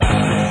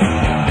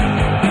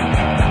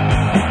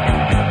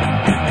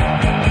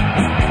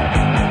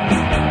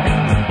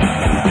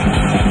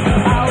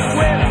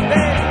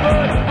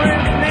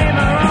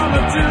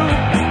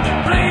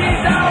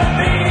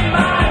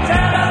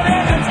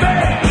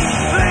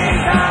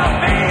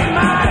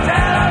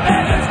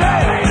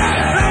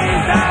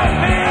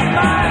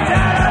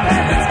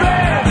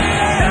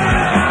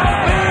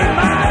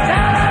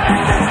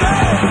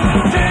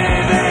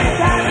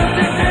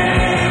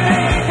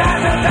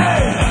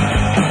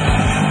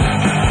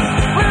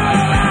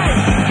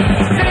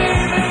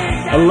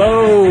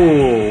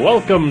Hello!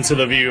 Welcome to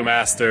the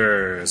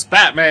Viewmasters.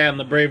 Batman,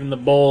 the Brave and the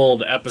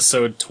Bold,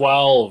 Episode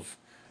 12.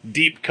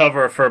 Deep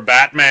cover for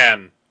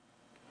Batman.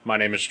 My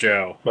name is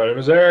Joe. My name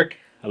is Eric.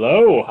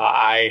 Hello.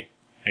 Hi.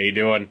 How you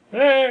doing?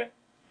 Eh.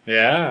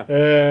 Yeah.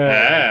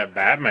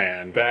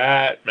 Batman.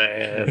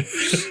 Batman.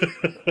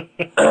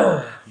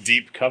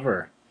 Deep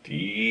cover.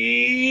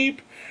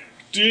 Deep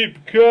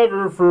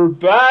cover for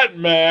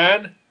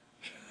Batman.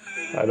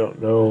 I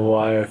don't know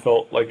why I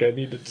felt like I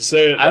needed to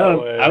say it that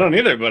way. I don't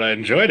either, but I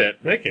enjoyed it.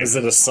 Thank you. Is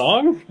it a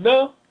song?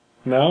 No.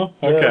 No?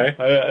 Okay.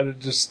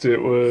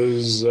 It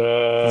was...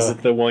 Is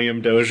it the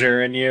William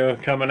Dozier in you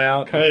coming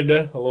out?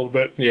 Kinda, a little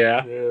bit.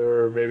 Yeah.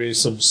 Or maybe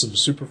some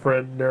Super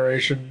Friend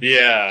narration.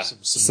 Yeah.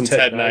 Some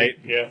Ted Knight.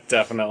 Yeah.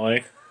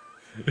 Definitely.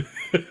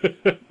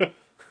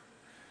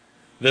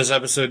 This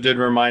episode did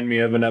remind me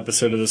of an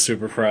episode of the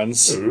Super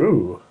Friends.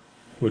 Ooh.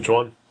 Which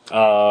one?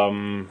 Oh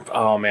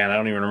man, I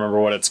don't even remember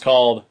what it's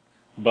called.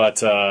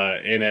 But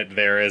in it,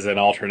 there is an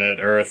alternate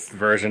Earth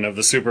version of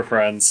the Super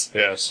Friends.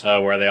 Yes.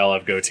 Where they all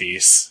have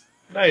goatees.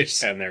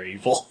 Nice. And they're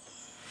evil.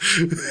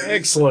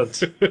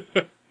 Excellent.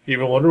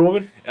 Even Wonder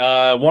Woman?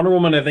 Wonder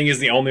Woman, I think, is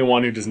the only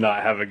one who does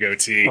not have a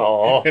goatee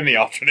in the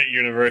alternate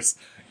universe.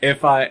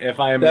 If I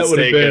am that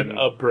mistaken, would have been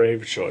a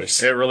brave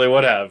choice. It really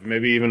would have.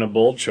 Maybe even a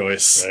bold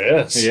choice.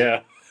 Yes.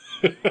 Yeah.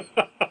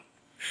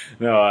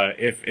 No,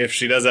 if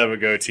she does have a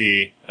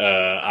goatee,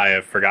 I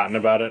have forgotten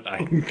about it.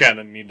 I kind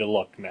of need to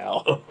look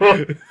now.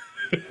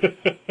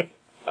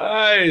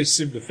 I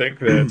seem to think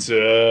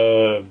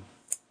that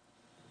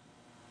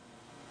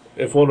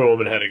if Wonder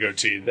Woman had a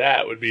goatee,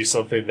 that would be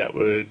something that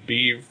would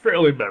be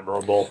fairly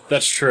memorable.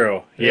 That's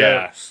true.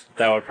 Yeah.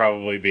 That would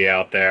probably be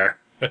out there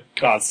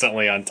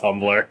constantly on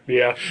Tumblr.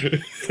 Yeah.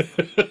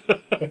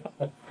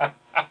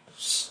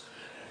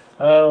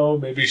 Oh,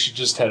 maybe she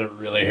just had a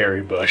really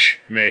hairy bush.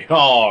 Me.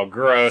 Oh,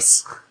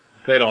 gross.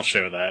 They don't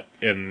show that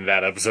in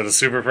that episode of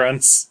Super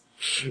Friends.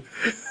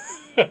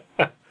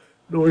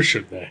 Nor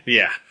should they.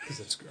 Yeah.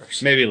 Because it's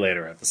gross. Maybe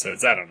later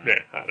episodes. I don't know.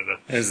 Yeah, I don't know.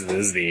 This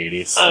is the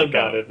 80s. I'm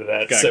not into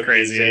that 70s,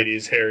 crazy.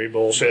 80s hairy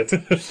bullshit.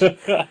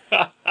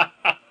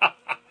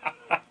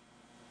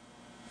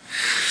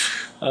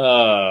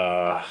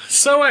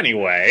 So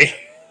anyway,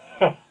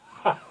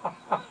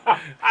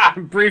 I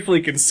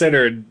briefly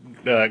considered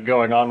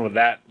going on with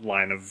that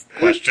line of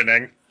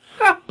questioning,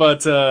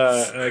 but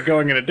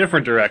going in a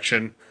different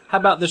direction. How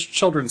about this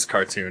children's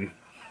cartoon?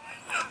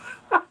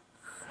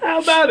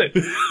 How about it?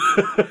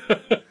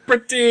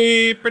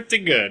 Pretty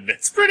good.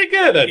 It's pretty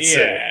good, I'd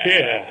say.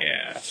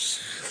 Yeah.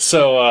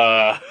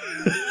 So,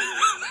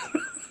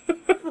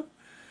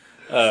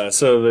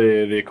 so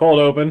the cold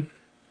open.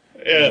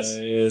 Yes.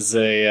 Is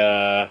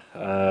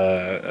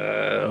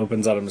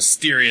opens on a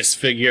mysterious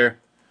figure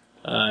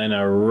in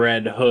a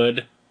red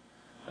hood.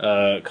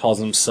 Calls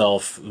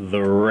himself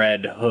the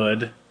Red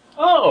Hood.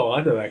 Oh,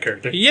 I know that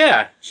character.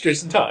 Yeah. It's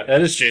Jason Todd. That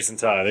is Jason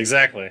Todd,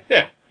 exactly.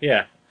 Yeah.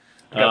 Yeah.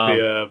 Got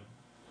the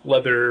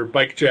leather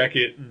bike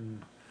jacket,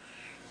 and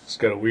he's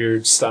got a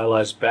weird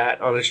stylized bat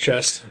on his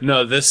chest.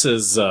 No, this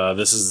is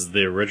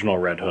the original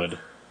Red Hood.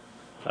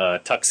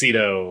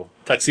 Tuxedo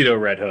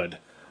Red Hood.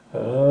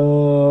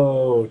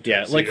 Oh.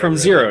 Yeah, like from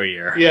Zero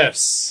Year.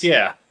 Yes.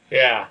 Yeah.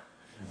 Yeah.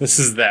 This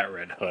is that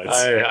Red Hood.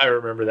 I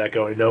remember that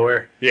going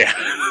nowhere. Yeah.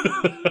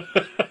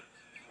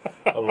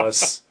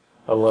 unless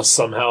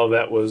somehow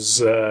that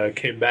was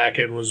came back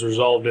and was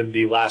resolved in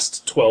the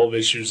last 12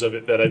 issues of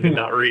it that I did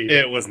not read.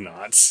 It was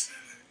not.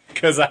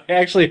 Because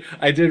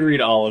I did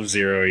read all of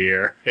Zero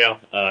Year. Yeah.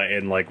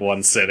 In like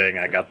one sitting.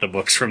 I got the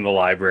books from the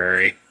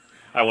library.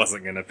 I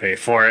wasn't going to pay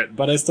for it,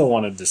 but I still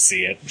wanted to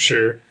see it.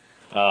 Sure.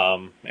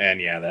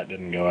 And yeah, that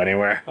didn't go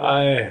anywhere.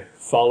 I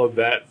followed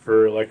that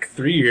for like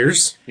 3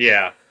 years.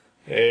 Yeah.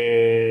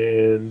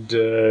 And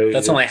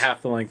that's only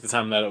half the length of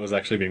time that it was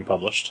actually being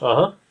published.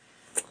 Uh-huh.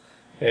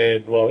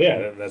 And, well,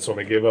 yeah, that's when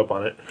I gave up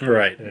on it.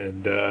 Right.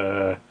 And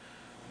then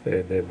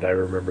I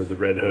remember the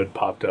Red Hood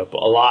popped up a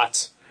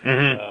lot,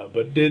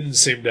 but didn't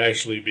seem to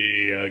actually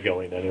be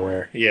going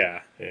anywhere.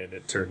 Yeah. And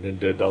it turned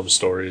into dumb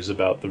stories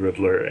about the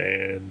Riddler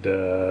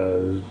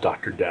and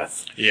Dr.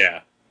 Death.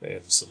 Yeah.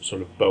 And some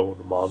sort of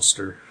bone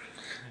monster.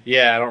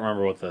 Yeah, I don't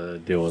remember what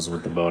the deal was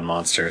with the bone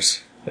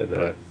monsters. And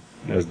then,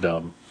 it was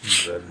dumb.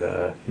 And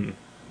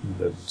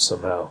then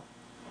somehow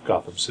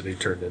Gotham City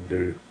turned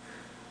into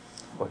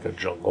like a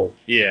jungle.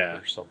 Yeah.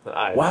 Or something.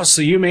 Wow,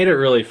 so you made it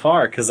really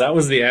far, because that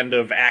was the end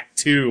of Act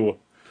 2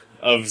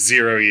 of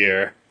Zero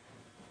Year.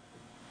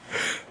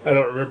 I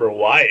don't remember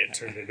why it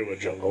turned into a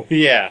jungle.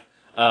 Yeah.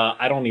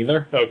 I don't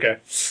either. Okay.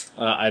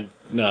 I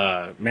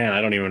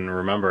don't even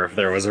remember if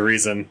there was a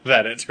reason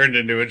that it turned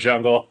into a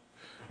jungle.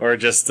 Or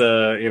just,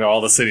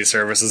 all the city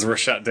services were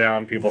shut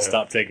down, people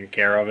stopped taking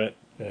care of it.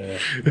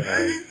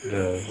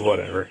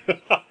 Whatever.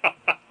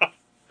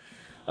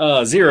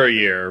 Zero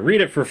Year.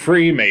 Read it for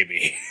free,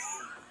 maybe.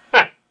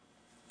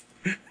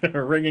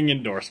 Ringing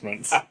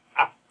endorsements.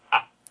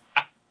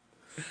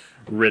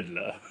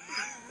 Riddler.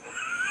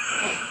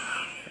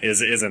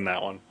 Is in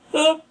that one.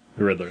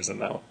 Riddler's in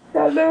that one.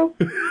 I know.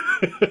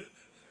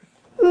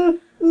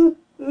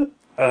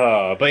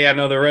 But yeah,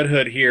 no, the Red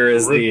Hood here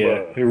is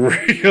Riddler.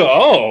 the...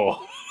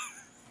 oh!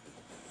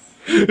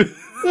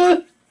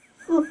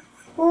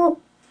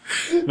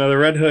 No, the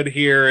Red Hood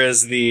here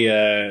is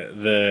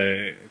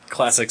the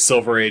classic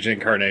Silver Age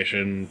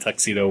incarnation,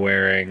 tuxedo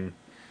wearing,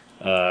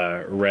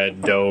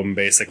 red dome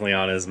basically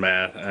on his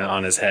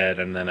on his head,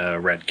 and then a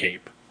red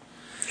cape.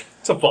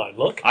 It's a fine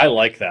look. I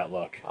like that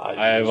look.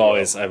 I've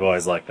always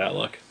liked that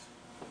look.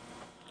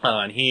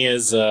 And he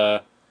is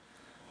has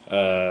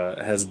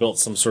built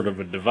some sort of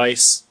a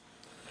device.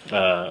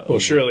 Well,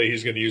 surely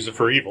he's going to use it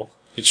for evil.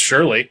 It's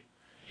surely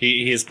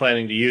he is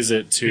planning to use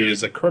it to He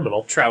is a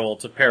criminal. travel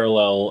to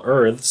parallel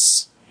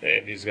Earths.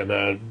 And he's going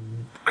to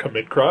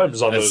commit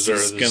crimes on those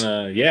Earths.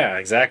 Yeah,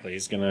 exactly.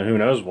 He's gonna who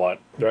knows what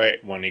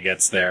Right. when he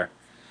gets there.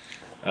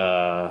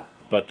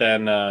 But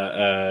then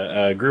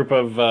a group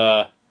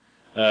of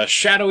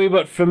shadowy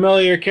but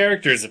familiar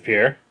characters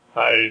appear.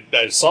 I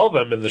saw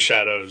them in the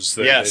shadows.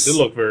 They Yes. did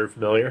look very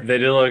familiar. They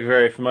did look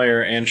very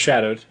familiar and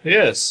shadowed.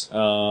 Yes.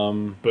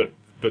 Um,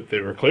 But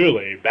they were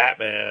clearly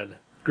Batman,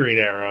 Green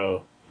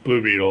Arrow,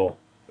 Blue Beetle,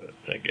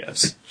 I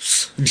guess.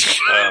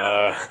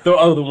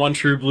 the one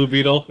true Blue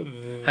Beetle,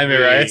 Jaime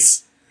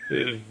Reyes.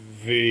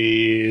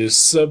 The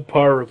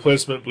subpar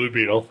replacement Blue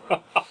Beetle.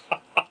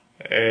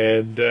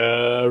 And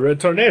Red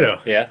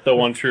Tornado. Yeah, the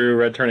one true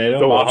Red Tornado.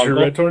 The one Mahungle. true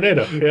Red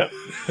Tornado. Yep.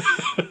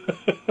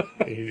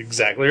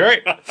 Exactly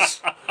right.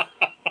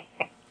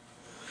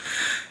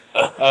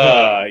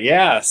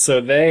 Yeah,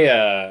 so they,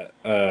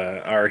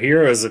 our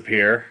heroes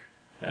appear,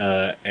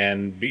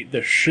 and beat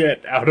the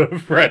shit out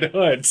of Red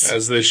Hood.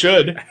 As they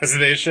should. As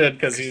they should,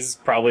 because he's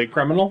probably a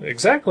criminal.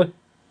 Exactly.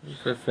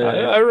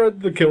 I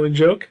read the Killing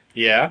Joke.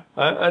 Yeah,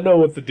 I know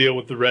what the deal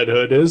with the Red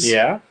Hood is.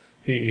 yeah.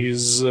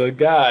 He's a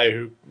guy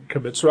who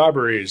commits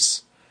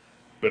robberies.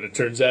 But it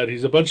turns out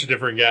he's a bunch of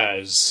different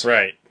guys.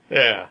 Right,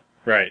 Yeah.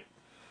 right.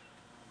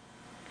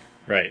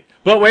 Right.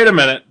 But wait a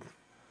minute.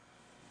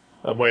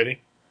 I'm waiting.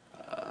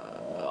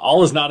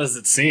 All is not as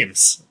it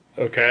seems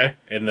Okay.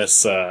 in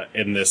this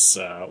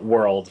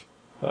world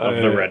of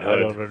the Red Hood.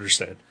 I don't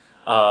understand.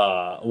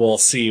 We'll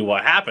see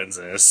what happens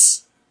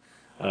is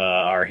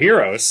our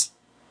heroes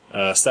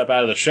step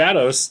out of the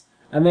shadows,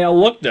 and they all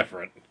look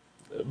different.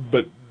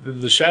 But in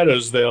the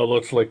shadows, they all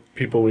looked like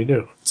people we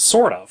knew.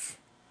 Sort of.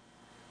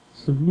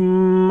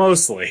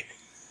 Mostly.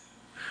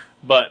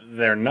 But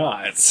they're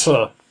not,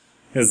 Huh.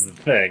 is the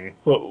thing.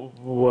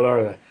 What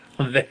are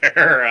they?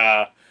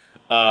 They're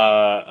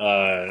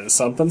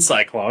something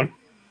Cyclone.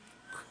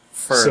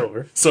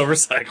 Silver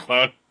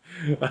Cyclone.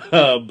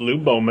 Blue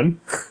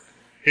Bowman.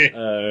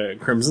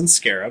 Crimson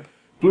Scarab.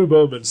 Blue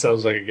Bowman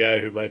sounds like a guy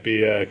who might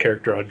be a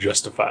character on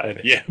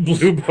Justified. Yeah,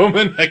 Blue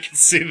Bowman, I can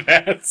see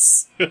that.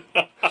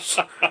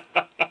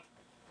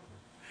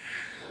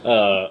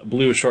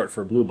 Blue short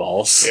for Blue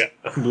Balls. Yeah.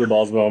 Blue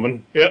Balls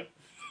Bowman. Yep.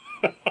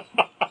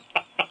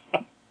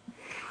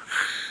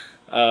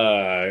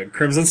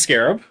 Crimson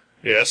Scarab.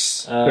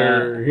 Yes.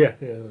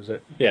 That was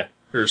it. Yeah.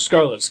 Or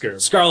Scarlet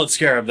Scarab. Scarlet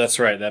Scarab, that's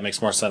right. That makes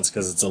more sense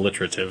because it's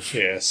alliterative.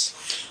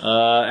 Yes.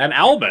 And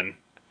Owlman.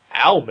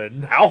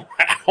 Owlman?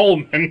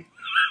 Owlman.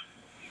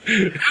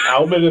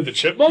 Owlman and the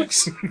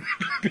Chipmunks?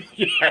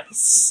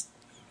 Yes.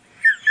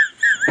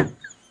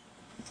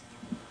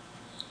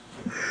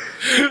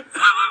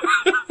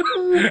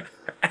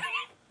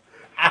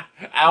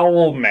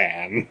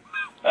 Owlman,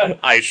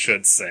 I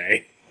should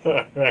say.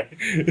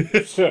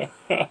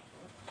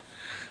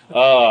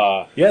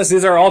 Yes,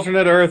 these are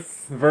alternate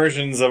Earth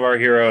versions of our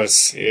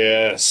heroes.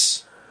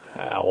 Yes.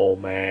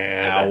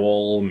 Owlman.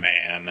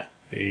 Owlman.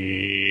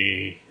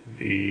 The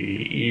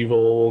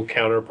evil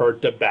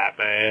counterpart to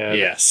Batman.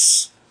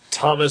 Yes.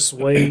 Thomas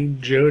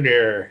Wayne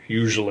Jr.,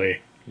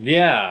 usually.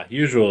 Yeah,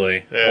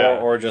 usually. Yeah.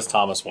 Or just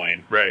Thomas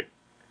Wayne. Right.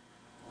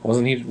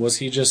 Was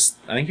he just,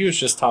 I think he was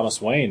just Thomas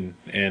Wayne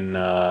in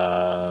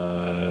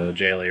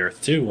JLA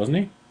Earth 2, wasn't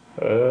he?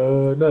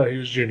 No, he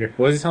was Jr.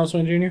 Was he Thomas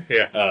Wayne Jr.?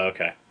 Yeah. Oh,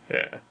 okay.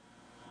 Yeah.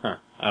 Huh.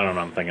 I don't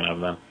know what I'm thinking of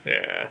then.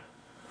 Yeah.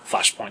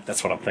 Flashpoint,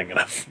 that's what I'm thinking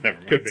of. Never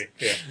mind. Could be.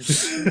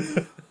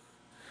 Yeah.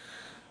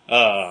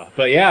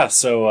 But yeah,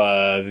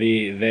 so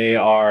they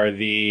are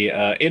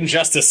the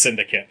Injustice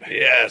Syndicate.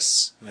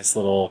 Yes. Nice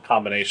little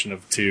combination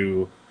of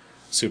two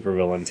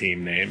supervillain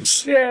team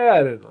names. Yeah,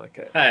 I didn't like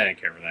it. I didn't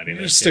care for that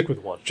either. Just stick with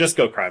one. Just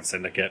go Crime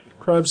Syndicate.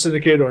 Crime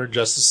Syndicate or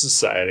Injustice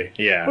Society.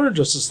 Yeah. Or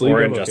Justice League.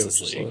 Or I'm okay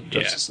Injustice with League.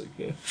 Justice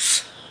League,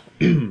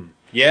 yeah.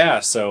 Yeah,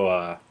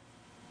 so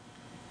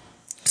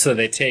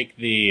they take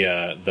the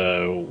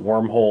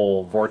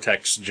wormhole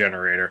vortex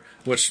generator,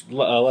 which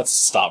let's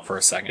stop for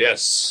a second.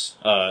 Yes.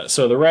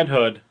 So the Red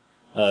Hood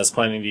is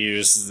planning to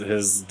use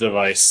his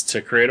device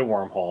to create a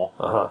wormhole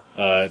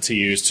to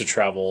use to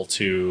travel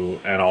to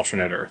an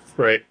alternate Earth.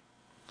 Right.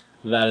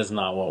 That is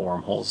not what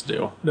wormholes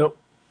do. Nope.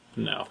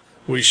 No.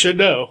 We should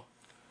know.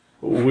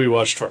 We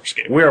watched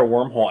Farscape. We are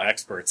wormhole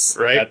experts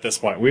Right. at this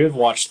point. We have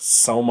watched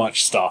so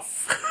much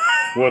stuff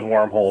with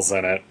wormholes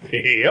in it.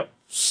 Yep.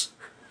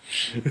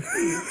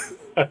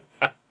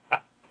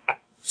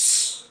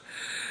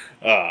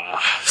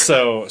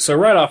 So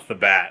right off the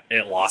bat,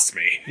 it lost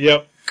me.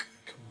 Yep.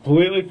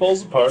 completely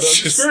falls apart under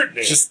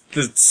scrutiny. Just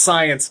the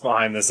science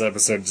behind this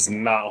episode does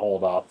not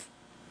hold up.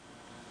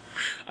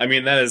 I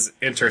mean, that is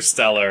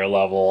Interstellar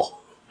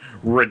level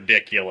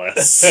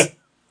ridiculous.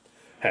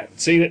 Haven't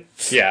seen it.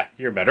 Yeah,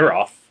 you're better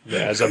off.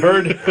 As I've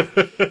heard.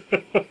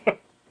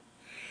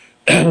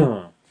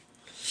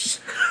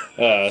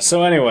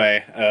 So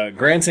anyway,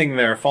 granting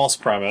their false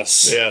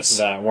premise Yes.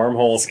 that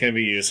wormholes can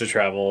be used to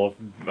travel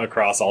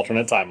across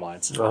alternate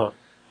timelines,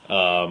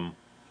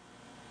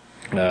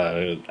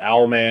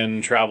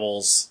 Owlman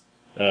travels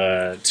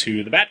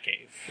to the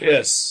Batcave.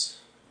 Yes.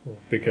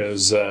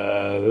 Because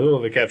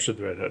they captured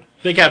the Red Hood.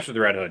 They captured the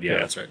Red Hood, yeah.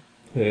 That's right.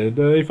 And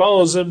he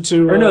follows him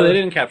to... Or no, they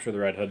didn't capture the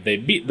Red Hood. They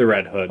beat the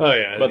Red Hood. Oh,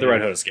 yeah. But the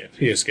Red Hood escaped.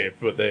 He escaped,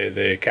 but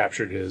they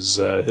captured his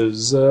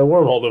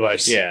wormhole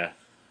device. Yeah.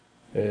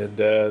 And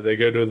they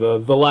go to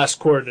the last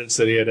coordinates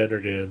that he had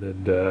entered in,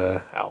 and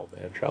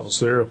Owlman travels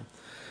through.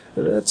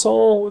 And that's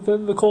all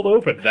within the cold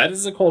open. That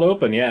is a cold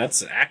open, yeah.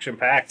 It's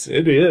action-packed.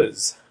 It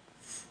is.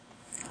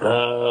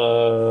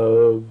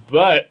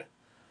 But,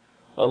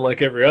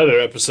 unlike every other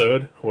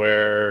episode,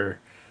 where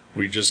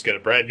we just get a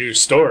brand new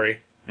story,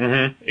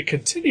 it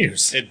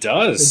continues. It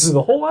does. It's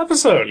the whole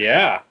episode.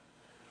 Yeah.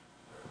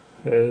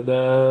 And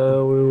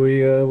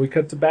we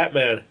cut to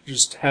Batman,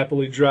 just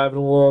happily driving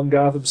along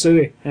Gotham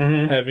City,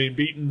 having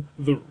beaten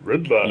the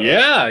Riddler.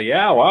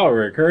 Yeah, wow, a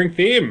recurring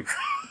theme.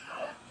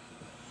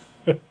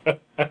 We're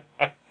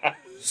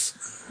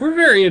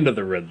very into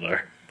the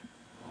Riddler.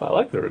 I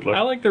like the Riddler.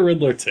 I like the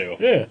Riddler, too.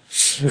 Yeah.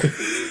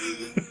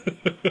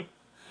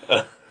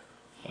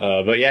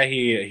 But yeah,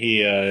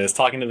 he is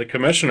talking to the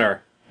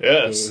Commissioner.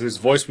 Yes. Whose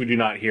voice we do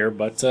not hear,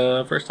 but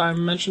first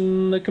time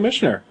mention the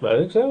Commissioner. I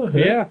think so.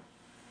 Yeah.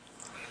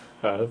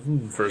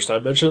 First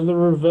time mentioned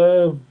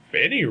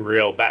any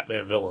real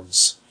Batman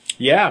villains.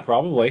 Yeah,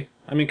 probably.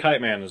 I mean,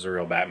 Kite Man is a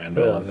real Batman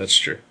villain. That's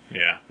true.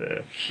 Yeah. All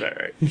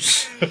right.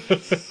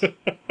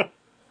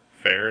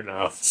 Fair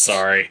enough.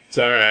 Sorry. It's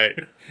all right.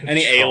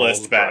 Any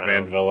A-list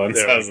Batman villains.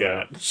 There How's we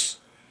go. that?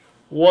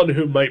 One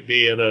who might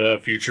be in a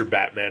future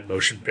Batman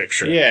motion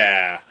picture.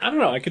 Yeah. I don't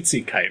know. I could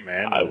see Kite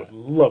Man. I would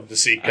love to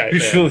see Kite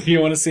Man. You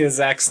want to see a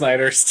Zack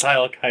Snyder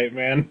style Kite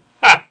Man?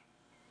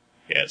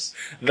 Yes.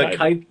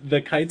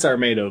 The kites are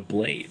made of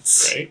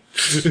blades. Right.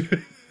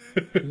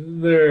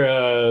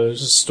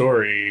 There's a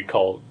story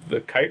called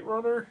The Kite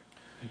Runner.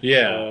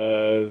 Yeah.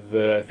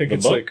 I think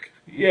it's book? like...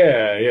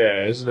 Yeah.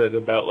 Isn't it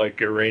about, like,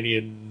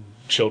 Iranian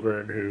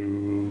children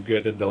who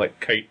get into, like,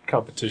 kite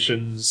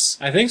competitions?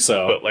 I think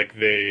so. But, like,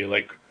 they,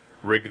 like,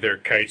 rig their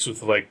kites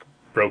with, like,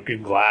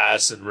 broken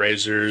glass and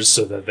razors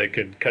so that they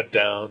can cut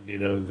down,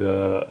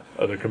 the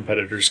other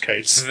competitors'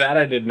 kites. That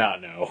I did not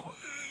know.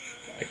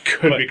 I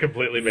could be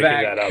completely making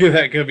that up.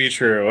 That could be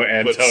true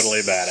and But totally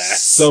badass.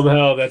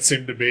 Somehow that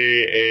seemed to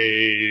be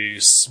a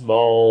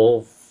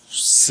small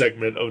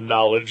segment of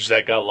knowledge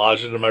that got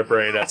lodged into my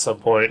brain at some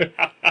point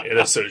in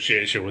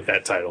association with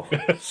that title.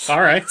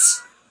 All right.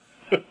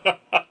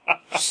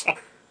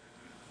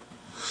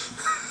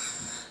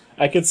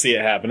 I could see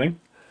it happening.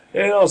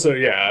 And also,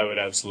 yeah, I would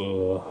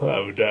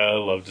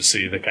love to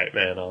see the Kite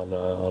Man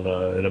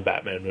in a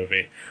Batman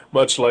movie.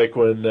 Much like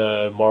when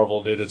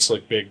Marvel did its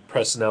big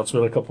press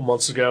announcement a couple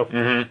months ago,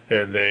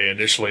 and they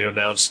initially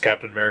announced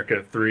Captain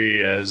America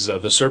 3 as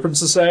the Serpent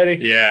Society.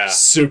 Yeah.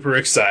 Super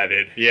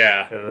excited.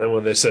 Yeah. And then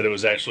when they said it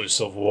was actually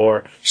Civil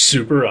War,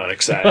 super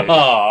unexcited.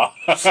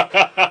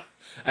 Aw.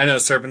 I know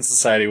Serpent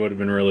Society would have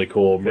been really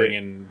cool.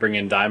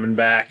 Bringing Diamond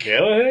back.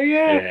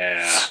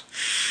 Yeah.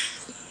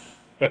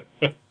 Yeah.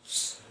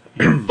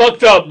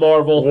 Fucked up,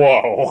 Marvel.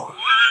 Whoa.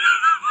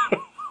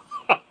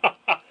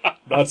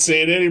 Not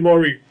seeing any more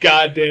of your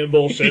goddamn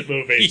bullshit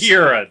movies.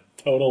 You're a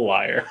total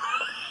liar.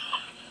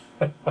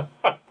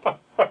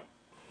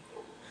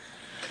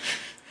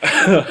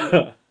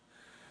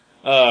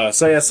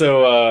 So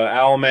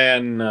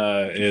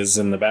Owlman is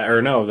in the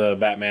the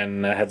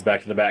Batman heads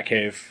back to the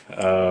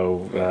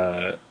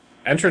Batcave.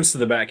 Entrance to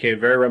the Batcave,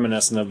 very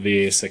reminiscent of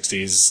the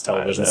 60s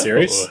television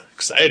series.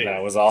 Exciting.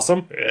 That was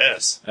awesome.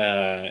 Yes.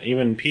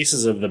 Even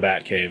pieces of the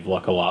Batcave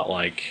look a lot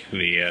like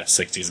the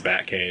 60s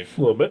Batcave. A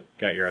little bit.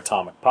 Got your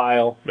atomic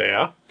pile.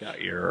 Yeah.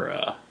 Got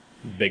your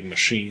big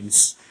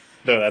machines.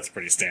 Though that's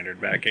pretty standard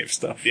Batcave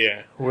stuff.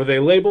 Yeah. Were they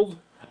labeled?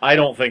 I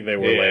don't think they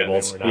were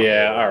labeled. They were not labeled.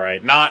 labeled. All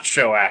right. Not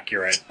show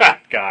accurate,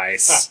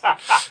 guys.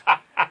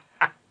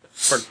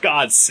 For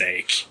God's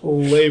sake.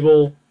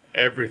 Label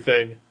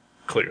everything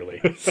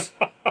clearly.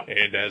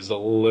 And as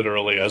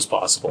literally as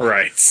possible.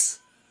 Right.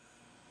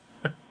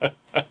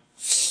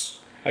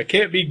 I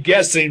can't be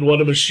guessing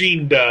what a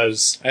machine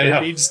does. I know.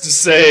 It needs to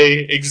say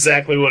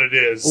exactly what it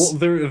is. Well,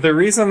 the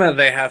reason that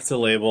they have to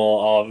label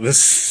all of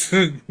this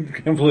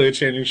completely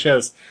changing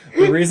shows,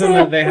 the reason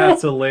that they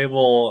have to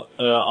label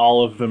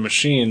all of the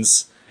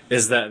machines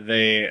is that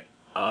they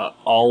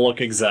all look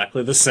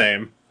exactly the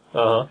same.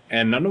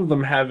 And none of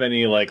them have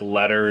any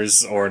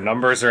letters or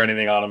numbers or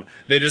anything on them.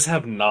 They just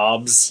have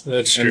knobs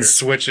and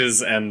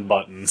switches and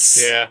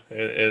buttons. Yeah,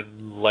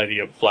 and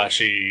lighting up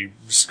flashy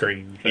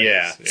screen things.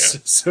 Yeah.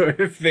 So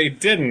if they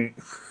didn't,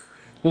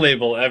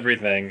 label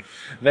everything,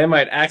 they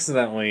might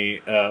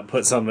accidentally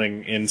put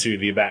something into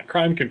the Bat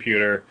crime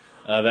computer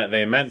that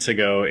they meant to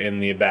go in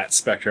the Bat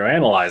Spectrum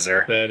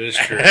Analyzer. That is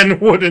true.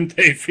 And wouldn't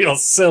they feel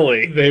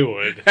silly? They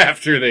would.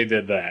 After they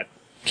did that.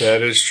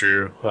 That is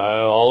true.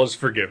 All is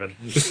forgiven.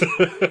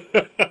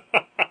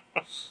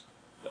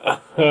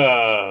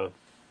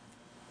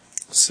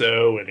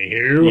 So,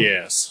 anywho.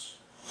 Yes.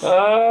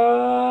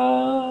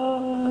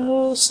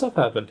 Stuff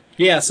happened.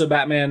 Yeah, so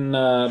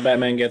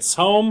Batman gets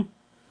home,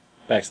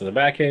 back to the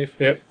Batcave.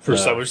 Yep.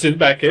 First time we've seen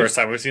the Batcave. First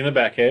time we've seen the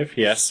Batcave,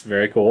 yes,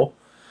 very cool.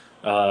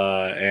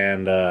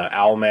 And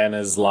Owlman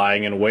is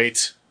lying in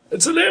wait.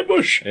 It's an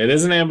ambush. It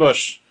is an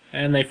ambush,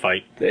 and they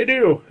fight. They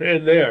do,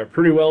 and they are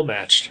pretty well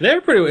matched.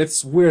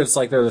 It's weird, it's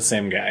like they're the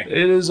same guy.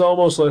 It is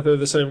almost like they're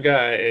the same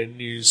guy, and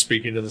you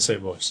speaking in the same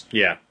voice.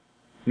 Yeah.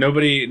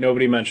 Nobody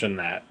mentioned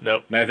that.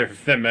 Nope. Neither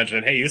of them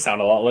mentioned, hey, you sound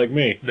a lot like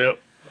me. Nope.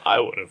 I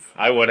would have.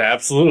 I would,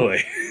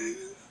 absolutely.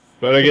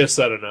 But I guess,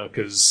 I don't know,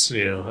 because,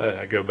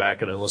 I go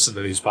back and I listen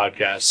to these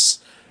podcasts,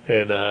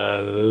 and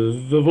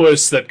the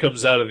voice that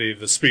comes out of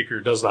the speaker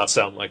does not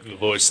sound like the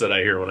voice that I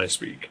hear when I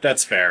speak.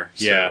 That's fair.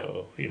 Yeah.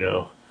 So,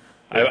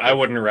 I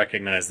wouldn't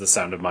recognize the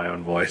sound of my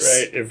own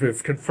voice. Right.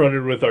 If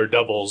confronted with our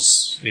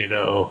doubles,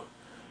 I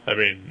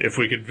mean, if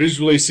we could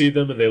visually see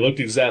them and they looked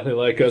exactly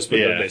like us, but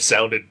then they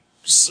sounded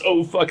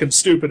so fucking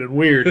stupid and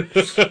weird.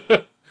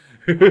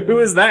 Who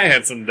is that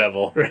handsome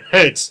devil?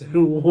 Right.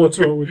 What's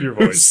wrong with your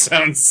voice?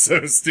 Sounds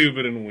so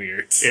stupid and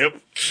weird.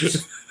 Yep.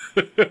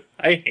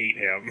 I hate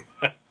him.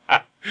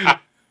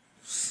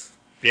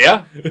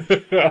 Yeah?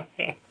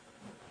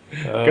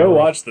 Go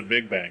watch The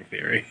Big Bang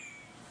Theory.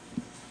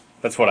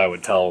 That's what I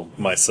would tell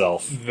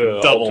myself. The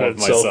double of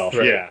myself.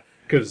 Right. Yeah.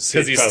 Because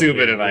he's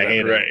stupid and I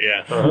hate him. Right,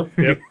 yeah. Uh-huh.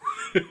 Yep.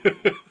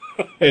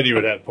 And you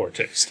would have poor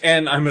taste.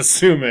 And I'm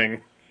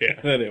assuming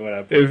that it would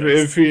have poor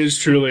taste.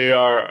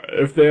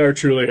 If they are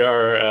truly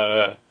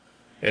our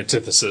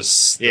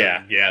antithesis,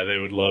 then, yeah, they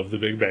would love The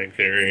Big Bang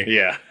Theory.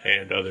 Yeah.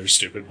 And other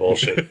stupid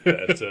bullshit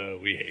that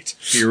we hate.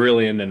 You're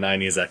really into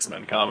 90s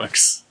X-Men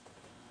comics.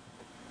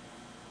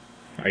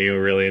 Are you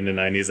really into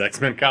 90s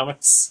X-Men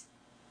comics?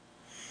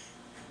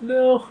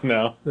 No.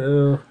 How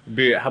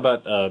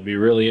about be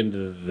really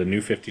into the New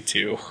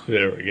 52?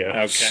 There we go.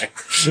 Okay.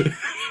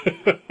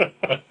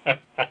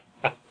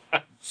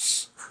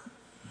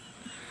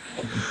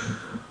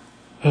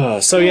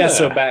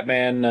 So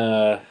Batman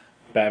and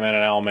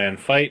Owlman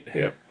fight.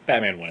 Yep.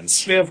 Batman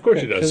wins. Yeah, of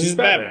course he does. Because he's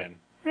Batman.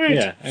 Right.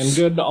 Yeah, and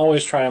good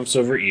always triumphs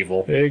over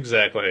evil.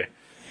 Exactly.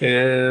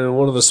 And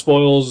one of the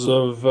spoils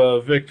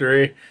of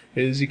victory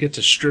is you get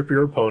to strip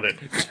your opponent.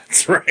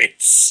 That's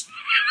right.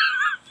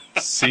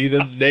 See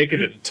them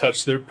naked and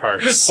touch their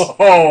parts.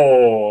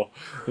 Oh,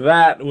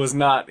 that was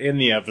not in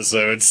the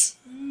episodes.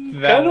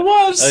 That kind of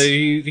was.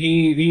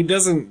 He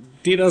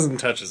doesn't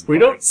touch his. We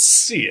don't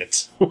see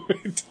it.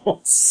 We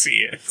don't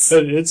see it.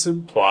 But it's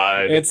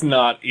implied. It's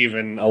not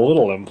even a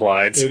little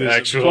implied. It is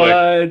actually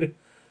implied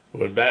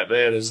when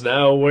Batman is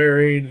now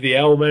wearing the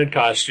Owlman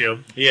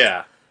costume.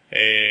 Yeah,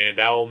 and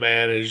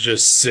Owlman is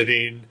just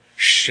sitting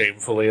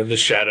shamefully in the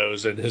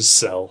shadows in his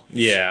cell.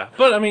 Yeah,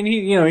 but I mean,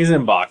 he's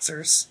in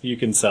boxers. You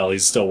can tell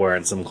he's still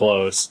wearing some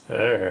clothes. All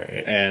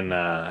right,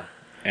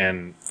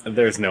 and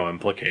there's no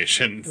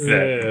implication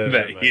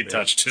that he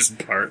touched his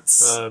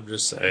parts. I'm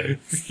just saying.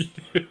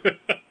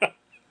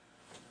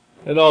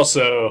 And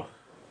also,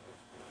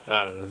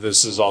 I don't know,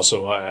 this is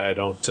also why I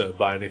don't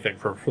buy anything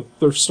from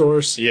thrift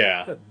stores.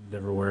 Yeah, I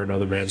never wear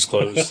another man's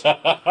clothes.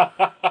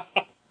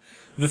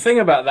 The thing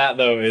about that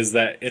though is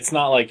that it's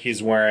not like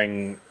he's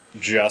wearing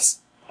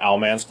just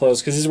Owlman's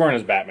clothes, because he's wearing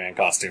his Batman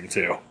costume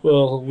too.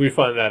 Well, we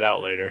find that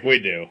out later. We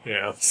do.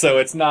 Yeah. So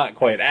it's not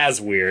quite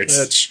as weird.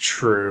 That's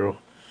true.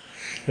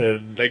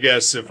 And I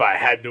guess if I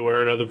had to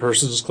wear another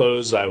person's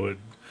clothes, I would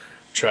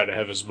try to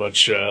have as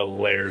much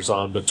layers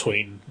on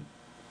between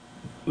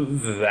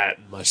that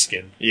and my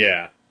skin.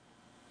 Yeah.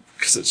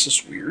 Because it's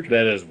just weird.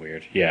 That is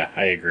weird. Yeah,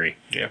 I agree.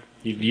 Yeah.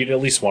 You'd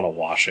at least want to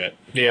wash it.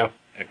 Yeah.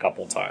 A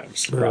couple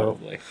times,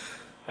 probably.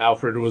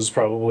 Alfred was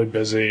probably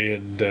busy,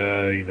 and,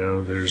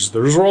 there's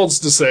worlds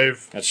to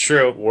save. That's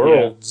true.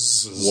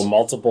 Worlds. Yeah. Well,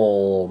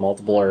 multiple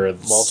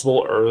Earths.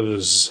 Multiple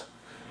Earths.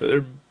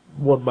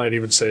 One might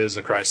even say there's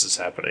a crisis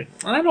happening.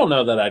 I don't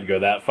know that I'd go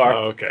that far.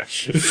 Oh, okay.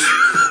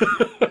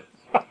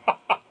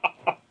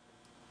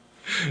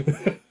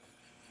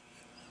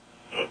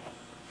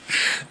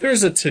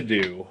 There's a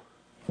to-do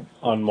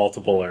on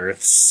multiple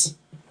Earths.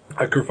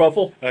 A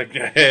kerfuffle? A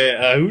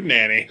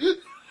hootenanny.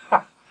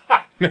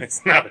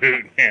 It's not a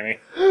hootenanny.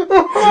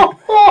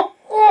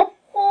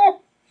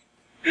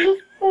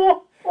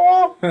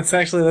 That's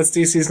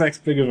DC's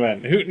next big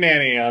event.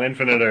 Hootenanny on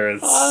Infinite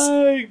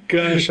Earths.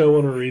 Gosh, I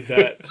want to read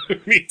that.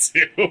 Me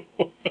too.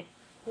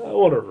 I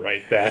want to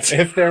write that.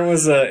 If there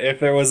was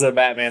a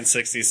Batman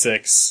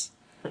 66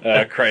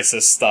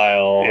 crisis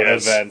style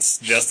event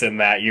just in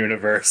that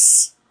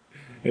universe,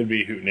 it'd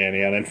be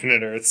Hootenanny on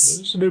Infinite Earths.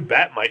 There's a new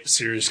Batmite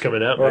series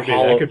coming out. Or Maybe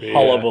that could be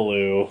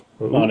Hullabaloo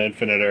on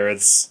Infinite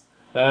Earths.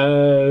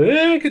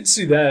 I could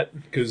see that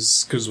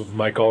because of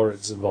Mike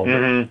Allred's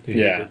involvement. Mm-hmm. He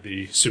Yeah. did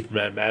the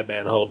Superman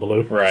Madman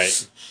hullabaloo.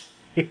 Right.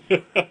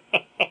 Then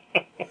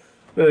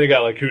they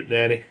got like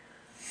Hootenanny.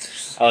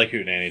 I like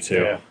Hootenanny, too.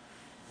 Yeah.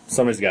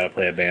 Somebody's got to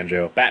play a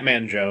banjo.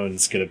 Batman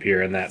Jones could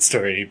appear in that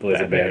story. He plays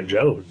Batman a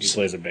banjo. Jones. He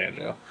plays a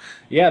banjo.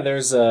 Yeah,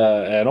 there's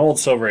an old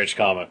Silver Age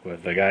comic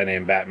with a guy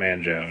named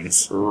Batman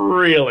Jones.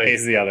 Really?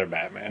 He's the other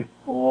Batman.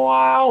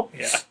 Wow.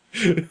 Yeah.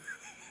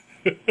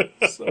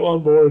 So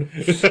on board.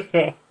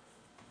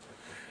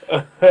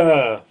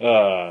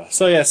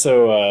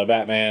 So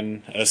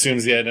Batman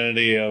assumes the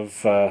identity of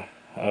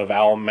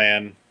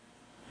Owlman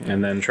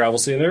and then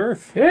travels to the other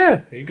Earth.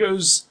 Yeah, he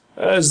goes,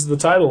 as the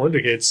title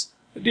indicates,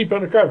 deep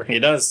undercover. He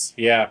does.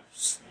 Yeah.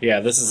 Yeah,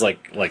 this is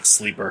like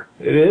Sleeper.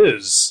 It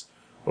is.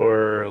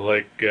 Or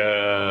like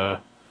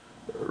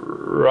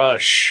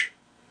Rush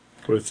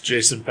with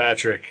Jason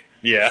Patrick.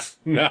 Yeah.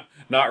 No,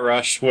 not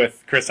Rush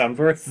with Chris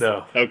Hemsworth?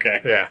 No.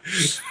 Okay. Yeah.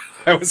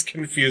 I was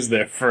confused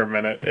there for a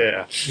minute.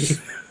 Yeah.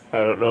 I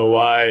don't know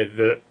why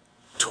the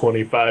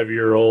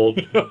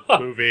 25-year-old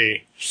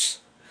movie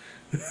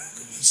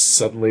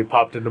suddenly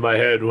popped into my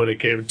head when it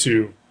came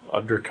to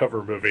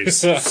undercover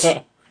movies.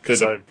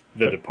 Because I'm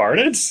The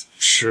Departed?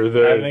 sure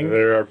that I think-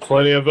 there are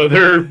plenty of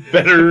other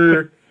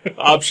better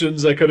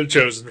options I could have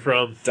chosen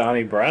from.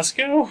 Donnie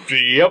Brasco?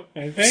 Yep.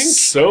 I think.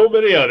 So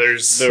many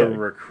others. The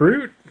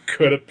Recruit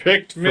could have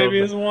picked maybe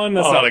from is one.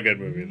 That's not a good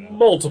movie, though.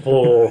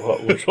 multiple.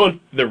 Which one?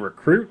 The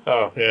Recruit?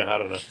 Oh, yeah, I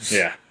don't know.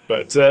 Yeah.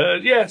 But,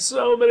 yeah,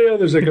 so many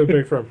others I could have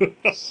picked from.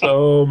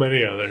 So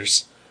many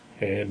others.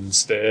 And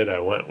instead, I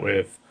went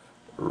with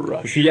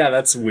Rush. Yeah,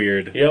 that's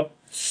weird. Yep.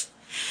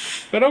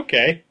 But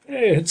okay.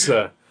 Hey, it's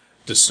a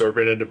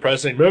disturbing and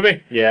depressing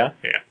movie. Yeah.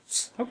 Yeah.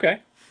 Okay.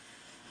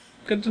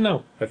 Good to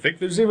know. I think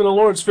there's even a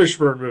Lawrence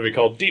Fishburne movie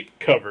called Deep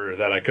Cover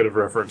that I could have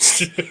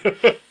referenced.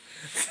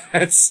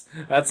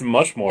 That's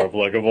much more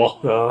applicable.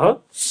 Uh-huh.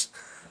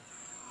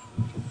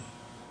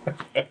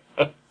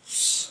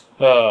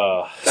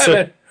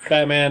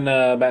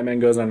 Batman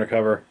goes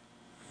undercover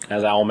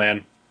as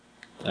Owlman,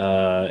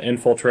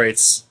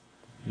 infiltrates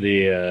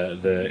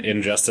the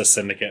Injustice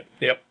Syndicate,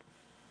 Yep.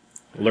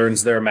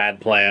 learns their mad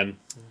plan,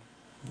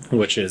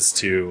 which is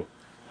to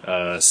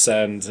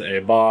send a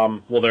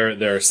bomb. Well,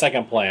 their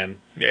second plan,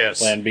 Yes.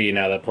 Plan B.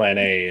 Now that Plan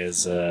A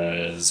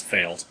is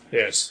failed.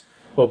 Yes.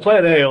 Well,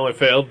 Plan A only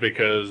failed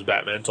because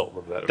Batman told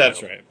them that it That's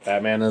failed. right.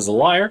 Batman is a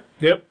liar,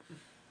 Yep.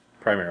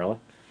 primarily.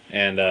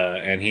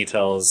 And he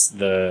tells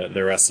the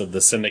rest of the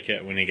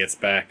syndicate when he gets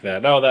back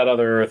that that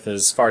other Earth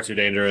is far too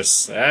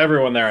dangerous.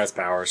 Everyone there has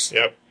powers.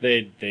 Yep.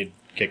 They'd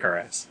kick our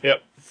ass.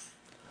 Yep.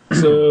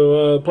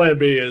 So, Plan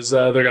B is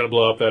they're going to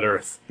blow up that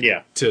Earth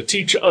Yeah, to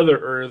teach other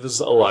Earths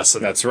a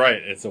lesson. that's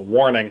right. It's a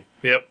warning.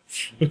 Yep.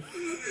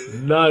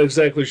 Not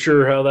exactly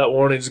sure how that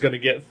warning's going to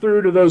get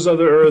through to those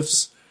other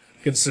Earths,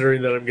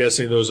 considering that I'm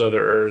guessing those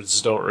other Earths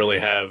don't really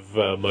have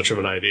much of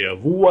an idea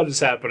of what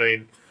is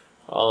happening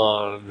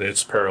on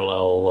its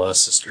parallel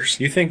sisters.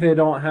 You think they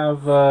don't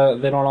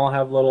all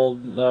have little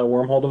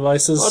wormhole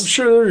devices? I'm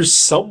sure there's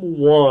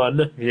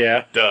someone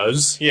Yeah.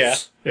 does. Yeah.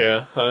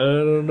 Yeah, I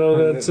don't know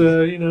that,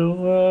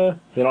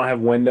 They don't have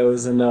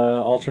windows in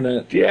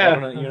alternate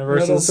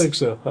universes. I don't think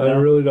so. I No?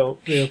 really don't.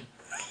 Yeah.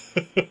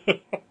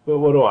 But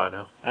what do I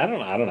know? I don't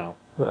know.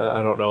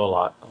 I don't know a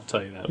lot, I'll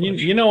tell you that much.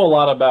 You know a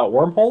lot about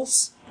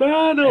wormholes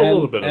I know a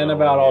little bit and about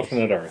about it.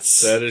 alternate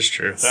Earths. That is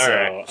true. So All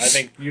right. I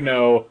think you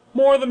know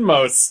more than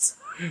most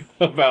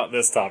about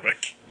this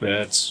topic.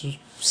 That's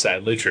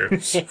sadly true.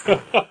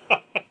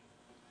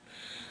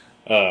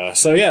 So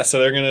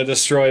they're going to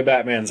destroy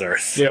Batman's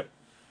Earth. Yep.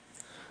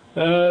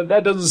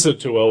 That doesn't sit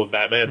too well with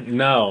Batman.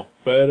 No,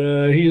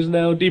 But he is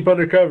now deep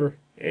undercover,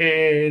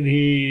 and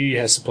he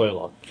has to play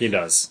along. he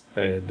does.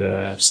 And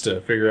has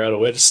to figure out a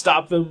way to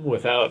stop them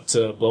without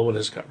blowing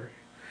his cover.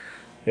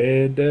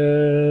 And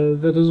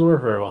that doesn't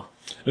work very well.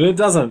 It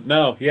doesn't.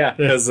 No, yeah,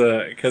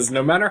 because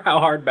no matter how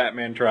hard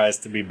Batman tries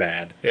to be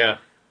bad, Yeah.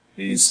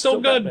 he's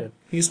still good. Batman.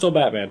 He's still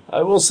Batman.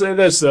 I will say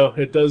this, though.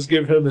 It does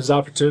give him his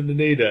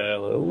opportunity to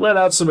let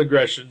out some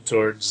aggression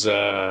towards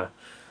Green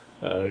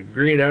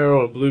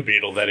Arrow and Blue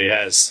Beetle that he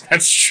has.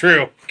 That's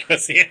true,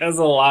 because he has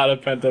a lot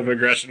of pent-up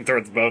aggression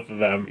towards both of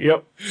them.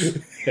 Yep.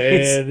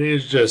 And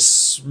he's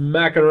just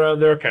smacking around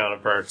their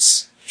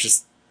counterparts.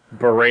 Just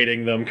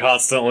berating them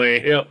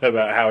constantly Yep.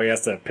 about how he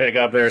has to pick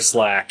up their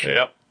slack.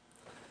 Yep.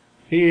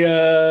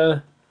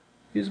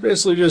 He's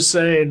basically just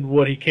saying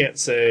what he can't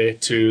say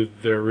to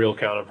their real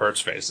counterparts'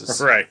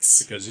 faces. Right.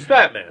 Because he's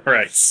Batman.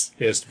 Right.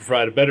 He has to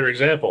provide a better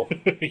example.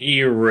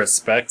 He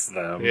respects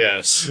them.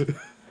 Yes.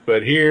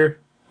 But here,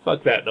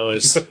 fuck that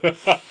noise.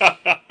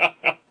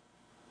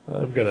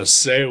 I'm gonna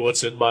say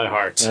what's in my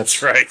heart.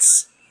 That's right.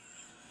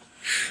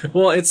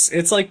 Well,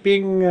 it's like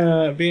being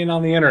on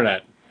the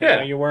internet.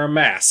 Yeah. You wear a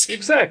mask.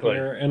 Exactly.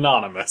 You're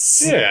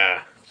anonymous.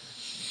 Yeah.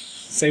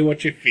 Say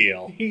what you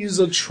feel. He's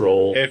a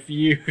troll.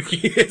 He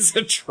is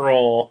a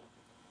troll.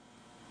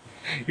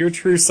 Your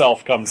true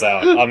self comes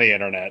out on the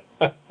internet.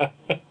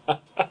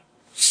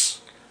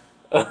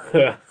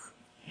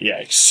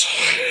 Yikes.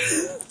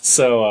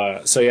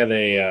 So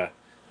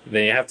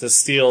they have to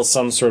steal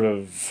some sort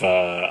of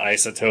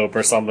isotope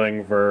or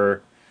something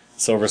for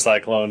Silver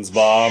Cyclone's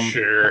bomb.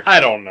 Sure. I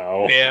don't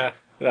know. Yeah.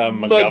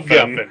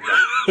 MacGuffin.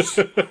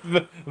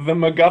 the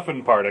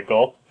MacGuffin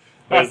particle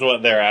is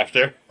what they're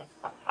after.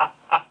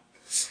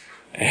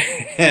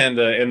 And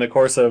in the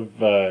course of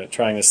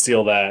trying to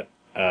steal that,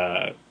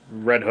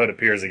 Red Hood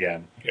appears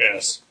again.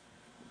 Yes.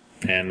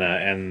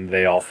 And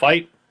they all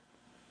fight.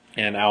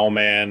 And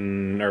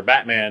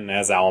Batman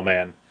as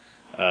Owlman,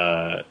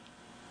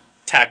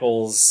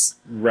 tackles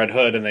Red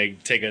Hood and they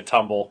take a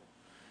tumble.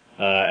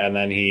 And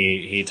then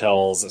he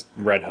tells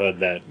Red Hood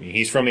that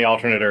he's from the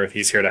alternate Earth,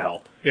 he's here to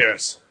help.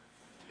 Yes.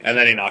 And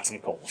then he knocks him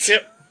cold.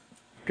 Yep.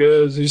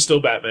 Because he's still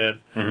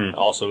Batman. Mm-hmm.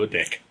 Also a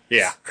dick.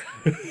 Yeah.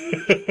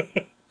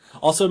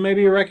 Also,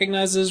 maybe he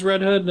recognizes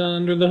Red Hood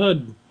under the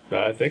hood.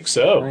 I think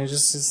so. And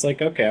he's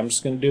like, okay, I'm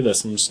just going to do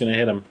this. I'm just going to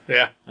hit him.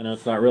 Yeah. I know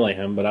it's not really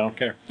him, but I don't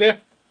care. Yeah.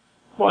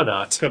 Why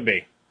not? Could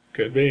be.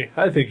 Could be.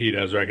 I think he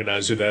does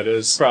recognize who that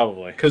is.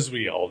 Probably. Because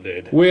we all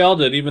did. We all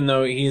did, even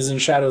though he's in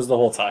shadows the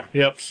whole time.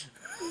 Yep.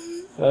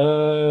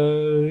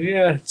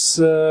 Yeah, it's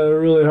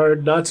really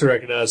hard not to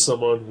recognize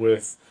someone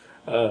with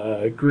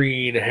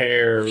green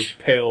hair,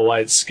 pale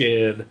white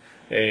skin,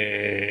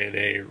 and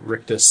a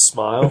rictus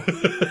smile.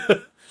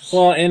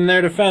 Well, in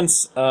their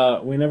defense,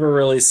 we never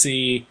really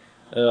see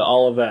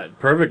all of that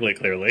perfectly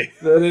clearly.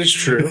 That is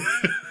true.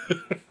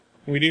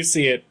 We do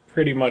see it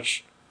pretty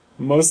much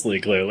mostly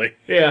clearly.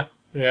 Yeah,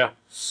 yeah.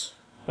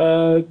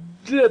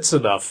 That's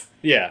enough.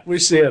 Yeah. We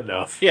see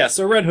enough. Yeah,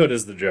 so Red Hood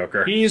is the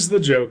Joker. He's the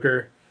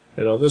Joker,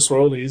 and on this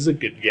world, he's a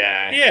good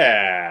guy.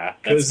 Yeah,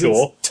 that's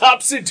cool.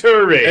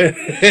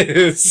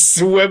 Topsy-turvy.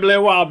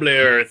 Swibbly wobbly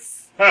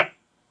Earth.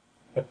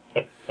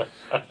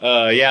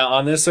 Yeah,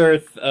 on this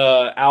Earth,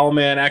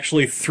 Owlman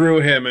actually threw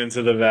him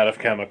into the vat of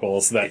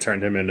chemicals that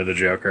turned him into the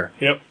Joker.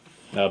 Yep.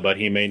 But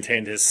he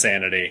maintained his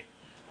sanity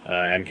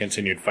and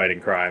continued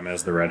fighting crime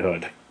as the Red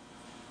Hood.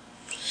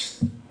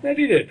 That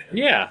he did.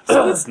 Yeah,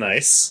 so that's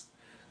nice.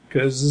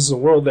 Because this is a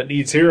world that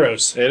needs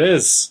heroes. It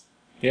is.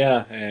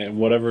 Yeah, and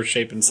whatever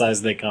shape and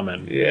size they come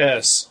in.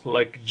 Yes,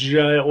 like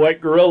giant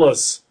white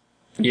gorillas.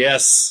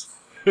 Yes.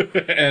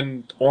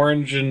 And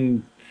orange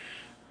and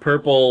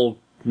purple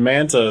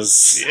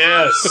mantas.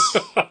 Yes.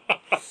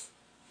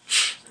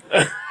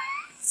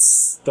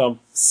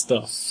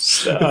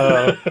 Stuff.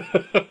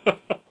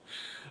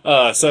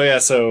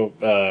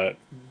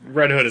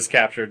 Red Hood is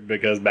captured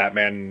because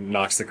Batman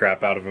knocks the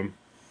crap out of him.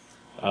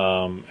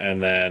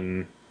 And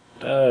then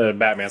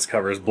Batman's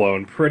cover is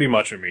blown pretty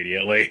much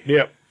immediately.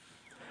 Yep.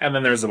 And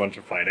then there's a bunch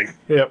of fighting.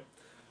 Yep.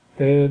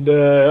 And,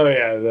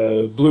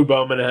 the Blue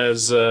Bowman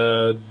has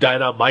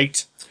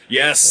Dynamite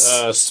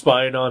Yes.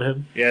 spying on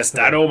him. Yes,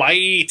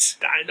 Dynamite.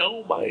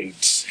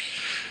 Dynamite.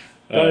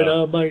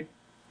 Dynamite.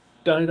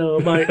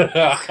 Dynamite.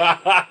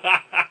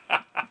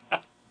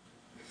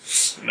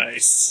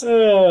 Nice.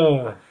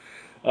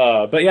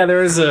 But yeah,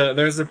 there's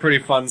a pretty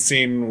fun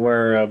scene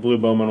where Blue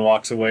Bowman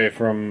walks away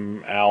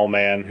from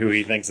Owlman, who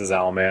he thinks is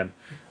Owlman,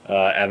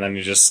 and then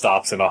he just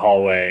stops in a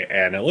hallway,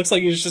 and it looks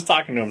like he's just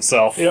talking to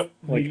himself. Yep.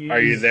 Like, are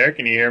you there?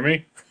 Can you hear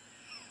me?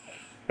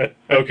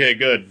 Okay,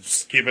 good.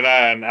 Keep an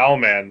eye on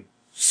Owlman.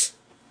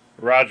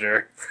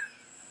 Roger.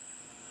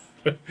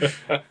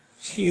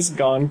 He's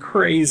gone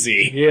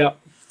crazy. Yep.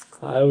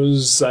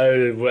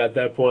 At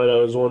that point, I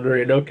was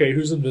wondering, okay,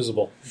 who's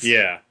invisible?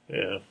 Yeah.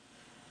 Yeah.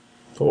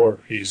 Or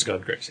he's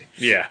gone crazy.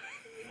 Yeah.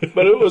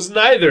 But it was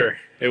neither.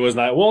 It was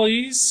not. Well,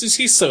 he's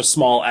so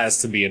small as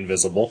to be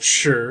invisible.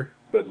 Sure.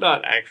 But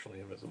not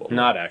actually invisible.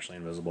 Not actually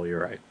invisible,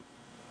 you're right.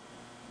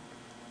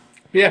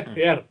 Yeah,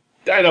 yeah.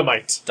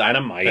 Dynamite.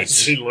 Dynamite. As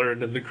she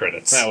learned in the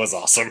credits. That was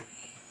awesome.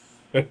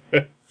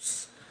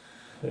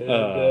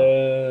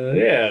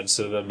 And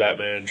so then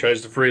Batman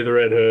tries to free the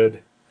Red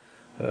Hood.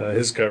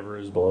 His cover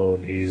is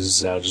blown.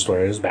 He's now just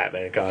wearing his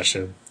Batman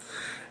costume.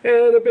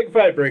 And a big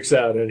fight breaks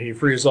out, and he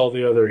frees all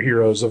the other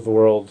heroes of the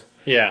world.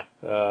 Yeah.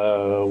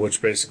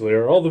 Which basically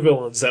are all the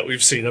villains that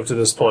we've seen up to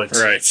this point.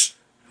 Right.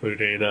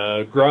 Including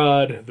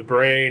Grodd, the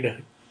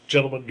Brain,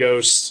 Gentleman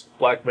Ghost,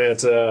 Black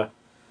Manta,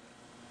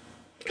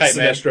 Kite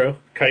Man. Sinestro,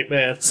 Kite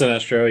Man.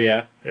 Sinestro,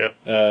 yeah.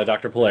 Yep.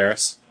 Dr.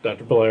 Polaris.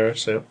 Dr.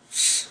 Polaris, yep.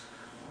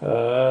 There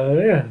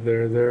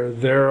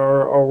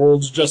are our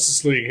world's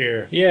Justice League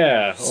here.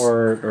 Yeah,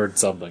 or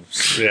something.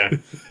 Yeah.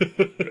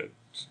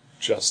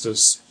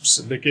 Justice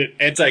Syndicate.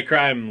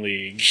 Anti-Crime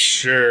League.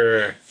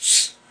 Sure.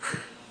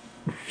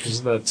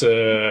 Isn't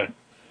that,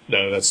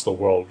 no, that's the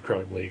World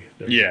Crime League.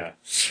 Yeah.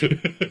 I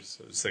was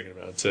thinking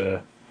about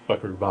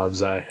Buckaroo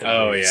Banzai.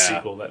 Oh, the yeah.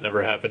 sequel that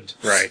never happened.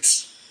 Right.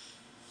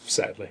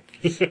 Sadly.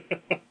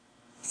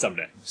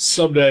 Someday.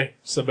 Someday,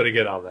 somebody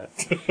get on that.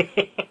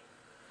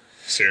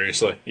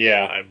 Seriously.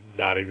 Yeah. I'm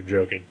not even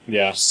joking.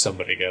 Yeah.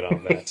 Somebody get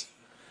on that.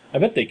 I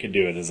bet they could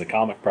do it as a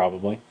comic,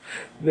 probably.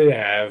 They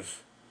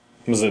have.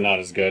 Was it not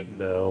as good?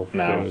 No.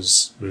 No. It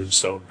was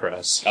Moonstone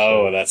Press.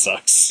 Oh, that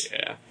sucks.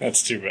 Yeah.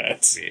 That's too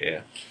bad.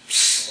 Yeah.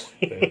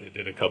 They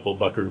did a couple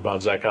Buckaroo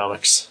Banzai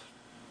comics.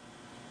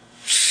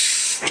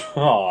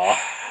 Aww.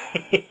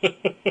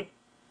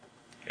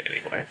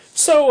 Anyway.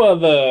 So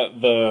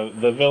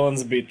the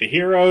villains beat the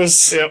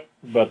heroes. Yep.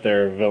 But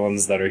they're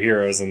villains that are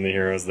heroes and the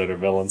heroes that are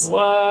villains.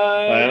 What?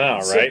 I know,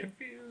 I'm so right?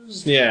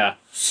 confused. Yeah.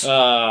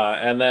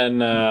 And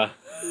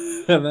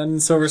then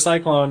Silver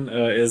Cyclone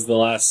is the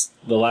last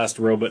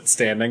robot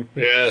standing,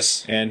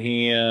 Yes. and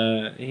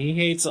he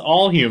hates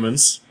all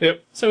humans.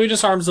 Yep. So he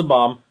just arms a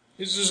bomb.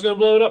 He's just gonna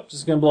blow it up.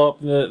 Just gonna blow up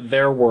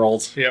their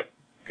world. Yep.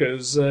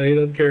 Because he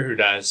doesn't care who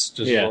dies,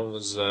 just Yeah. as long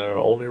as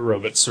only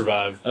robots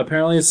survive.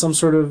 Apparently, it's some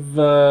sort of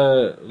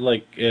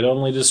it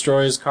only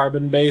destroys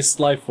carbon-based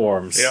life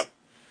forms. Yep.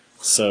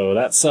 So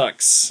that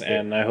sucks,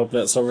 and I hope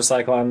that Silver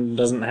Cyclone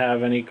doesn't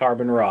have any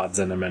carbon rods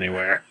in him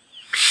anywhere.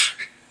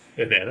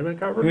 Inanimate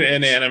carbon?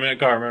 Inanimate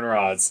carbon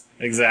rods.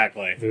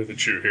 Exactly. They're the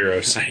true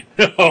heroes. I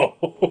know.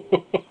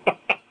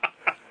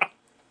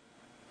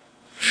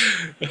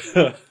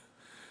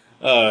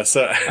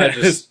 So I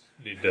just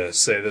need to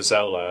say this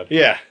out loud.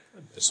 yeah.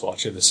 Just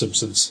watching The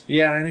Simpsons.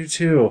 Yeah, I do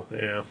too.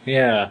 Yeah.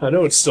 Yeah. I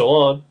know it's still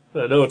on.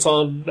 I know it's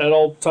on at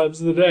all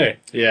times of the day.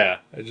 Yeah.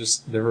 I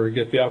just never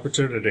get the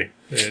opportunity,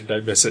 and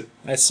I miss it.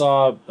 I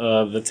saw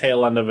the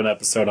tail end of an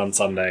episode on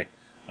Sunday.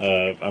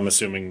 I'm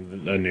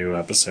assuming a new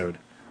episode.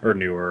 Or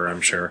newer,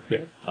 I'm sure.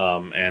 Yeah.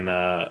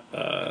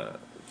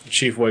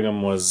 Chief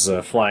Wiggum was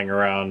flying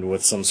around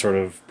with some sort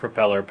of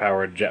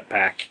propeller-powered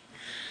jetpack,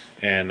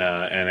 and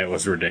it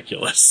was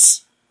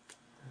ridiculous.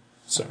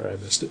 Sorry, I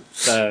missed it.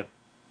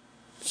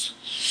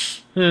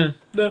 No,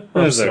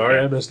 I'm sorry,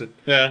 I missed it.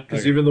 Yeah,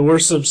 Because even the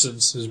worst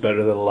Simpsons is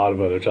better than a lot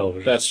of other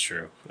television. that's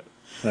true.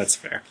 That's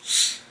fair.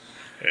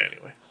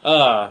 Anyway.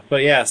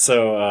 But yeah,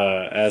 so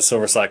as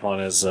Silver Cyclone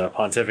is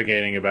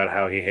pontificating about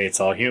how he hates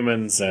all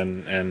humans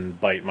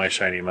and bite my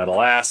shiny metal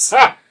ass,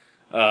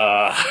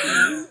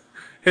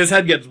 his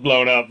head gets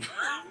blown up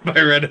by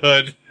Red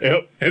Hood.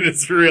 Yep. And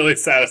it's really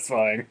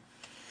satisfying.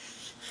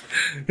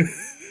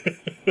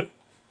 It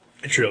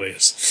truly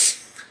is.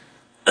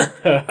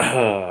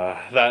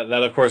 That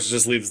of course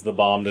just leaves the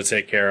bomb to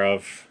take care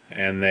of,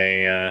 and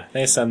they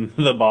send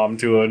the bomb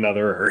to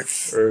another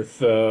Earth.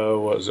 Earth,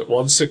 what was it,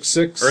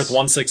 166? Earth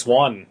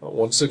 161.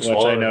 161.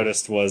 Which I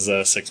noticed was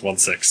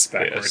 616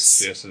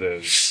 backwards. Yes, it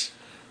is.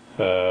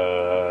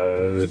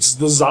 It's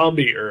the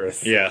zombie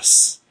Earth.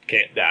 Yes.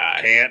 Can't die.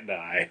 Can't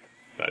die.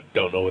 I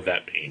don't know what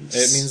that means.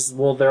 It means,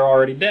 well, they're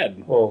already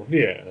dead. Well,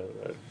 yeah,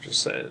 I'm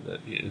just saying that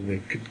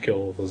they could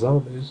kill the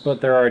zombies.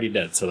 But they're already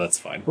dead, so that's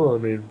fine. Well, I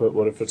mean, but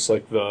what if it's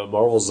like the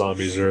Marvel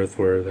Zombies Earth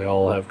where they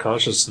all have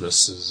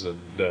consciousnesses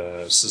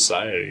and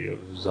society of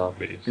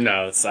zombies?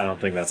 No, I don't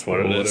think that's what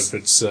Or it what is.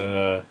 if it's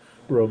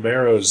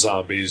Romero's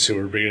zombies who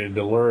are beginning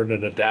to learn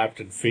and adapt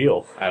and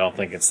feel? I don't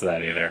think it's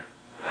that either.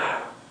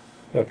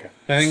 Okay.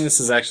 I think this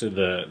is actually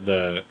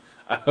the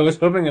I was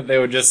hoping that they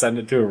would just send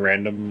it to a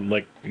random,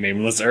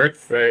 nameless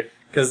Earth. Right.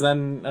 Because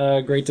then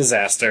Great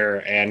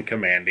Disaster and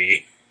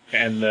Commandy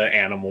and the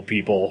animal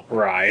people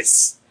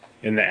rise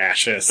in the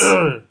ashes.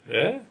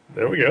 Yeah,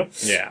 there we go.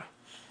 Yeah.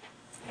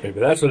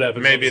 Maybe that's what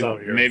happens Maybe on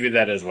Zombie Earth. maybe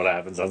that is what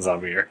happens on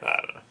Zombie Earth. I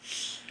don't know.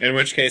 In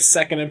which case,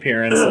 second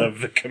appearance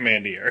of the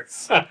Commandy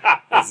Earth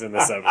is in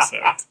this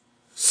episode.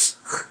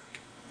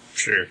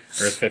 Sure.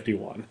 Earth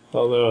 51.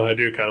 Although I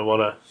do kind of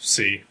want to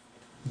see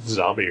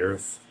Zombie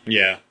Earth.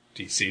 Yeah.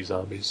 DC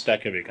zombies.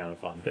 That could be kind of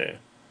fun. Yeah.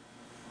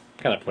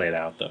 Kind of played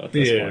out, though, at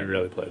this Yeah, point.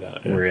 really played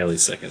out. I'm Yeah, really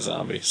sick of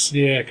zombies.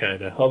 yeah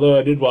kind of. Although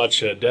I did watch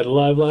Dead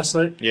Alive last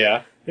night.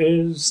 Yeah. It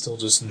is still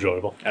just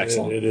enjoyable.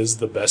 Excellent. It is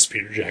the best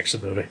Peter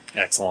Jackson movie.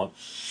 Excellent.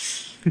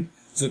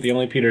 Is it the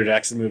only Peter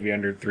Jackson movie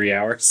under 3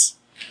 hours?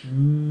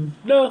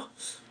 No.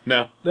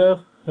 No. No.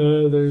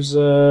 There's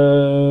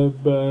Brain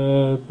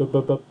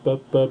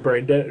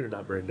Dead, or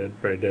not Brain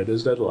Dead. Brain Dead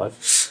is Dead Alive.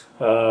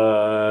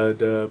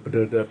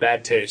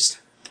 Bad Taste.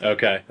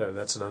 Okay.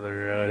 That's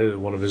another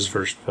one of his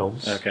first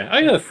films. Okay.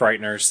 I know the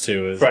Frighteners,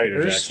 too, is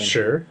Peter Frighteners, Jackson.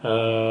 sure.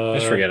 I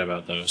just forget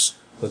about those.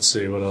 Let's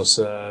see what else.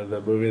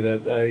 The movie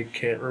that I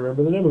can't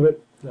remember the name of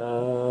it.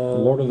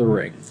 Lord of the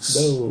Rings.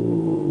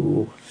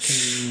 No.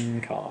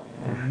 King Kong.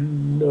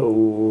 No.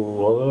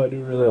 Although I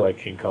do really like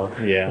King Kong.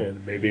 Yeah.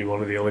 And maybe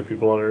one of the only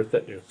people on Earth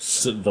that do.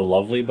 So The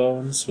Lovely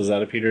Bones? Was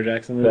that a Peter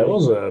Jackson movie? That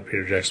was a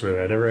Peter Jackson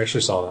movie. I never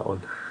actually saw that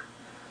one.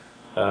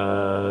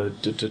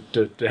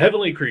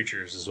 Heavenly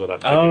Creatures is what I'm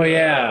thinking Oh,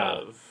 yeah.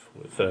 of.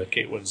 With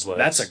Kate Winslet.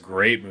 That's a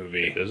great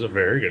movie. It is a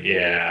very good movie.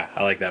 Yeah,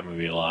 I like that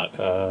movie a lot.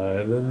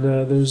 And then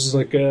there's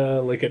like an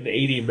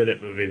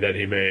 80-minute movie that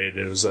he made.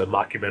 It was a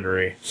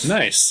mockumentary.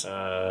 Nice.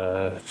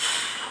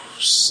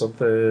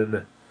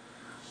 Something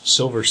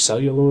Silver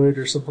Celluloid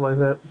or something like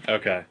that.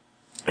 Okay.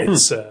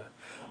 It's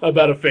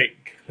about a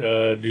fake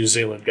New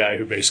Zealand guy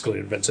who basically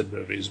invented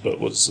movies but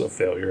was a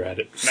failure at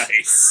it.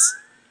 Nice.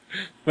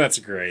 That's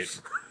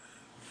great.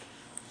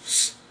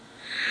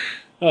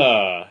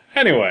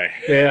 Anyway.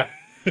 Yeah.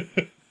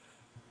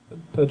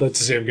 I'd like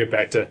to see him get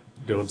back to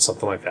doing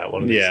something like that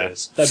one of these Yeah,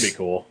 days. that'd be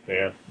cool.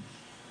 Yeah.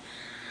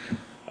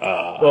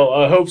 Well,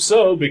 I hope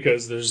so,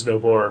 because there's no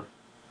more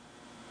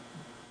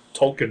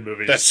Tolkien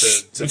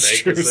movies to make,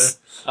 true. is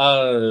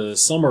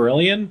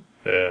Silmarillion?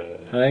 there?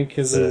 I think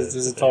is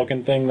a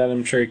Tolkien thing that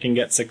I'm sure you can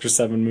get 6 or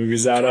 7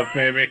 movies out of,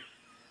 maybe.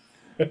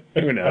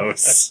 Who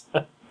knows?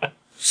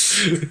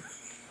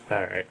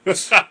 Alright.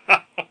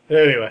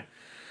 Anyway.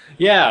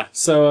 Yeah,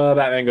 so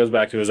Batman goes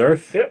back to his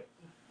Earth. Yep.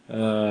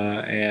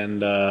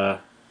 And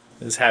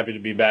is happy to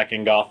be back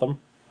in Gotham.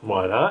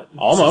 Why not?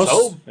 Almost. It's his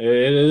home.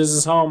 It is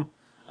his home.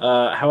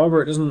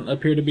 However, it doesn't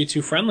appear to be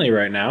too friendly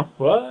right now.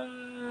 What?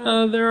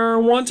 There are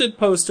wanted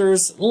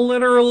posters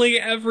literally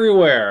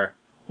everywhere.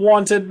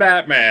 Wanted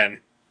Batman.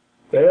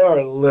 They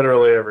are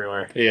literally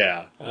everywhere.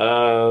 Yeah.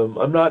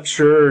 I'm not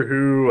sure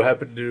who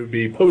happened to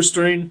be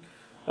postering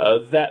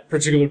that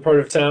particular part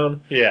of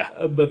town. Yeah.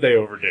 But they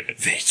overdid it.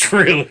 They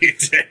really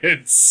did.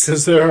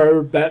 Because there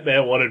are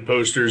Batman wanted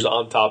posters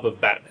on top of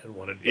Batman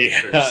wanted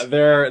posters. Yeah,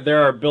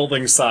 there are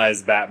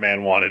building-sized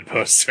Batman wanted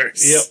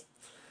posters. Yep.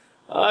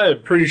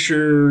 I'm pretty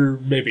sure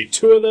maybe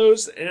 2 of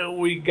those, and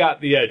we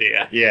got the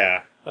idea.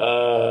 Yeah.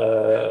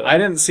 I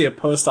didn't see a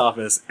post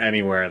office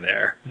anywhere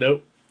there.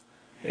 Nope.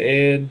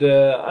 And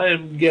I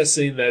am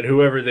guessing that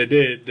whoever they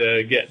did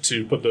get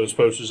to put those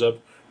posters up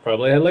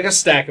probably had like a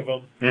stack of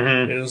them. Mm-hmm.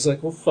 And it was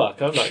like, well,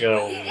 fuck, I'm not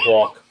going to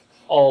walk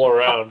all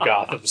around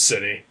Gotham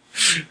City.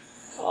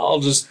 I'll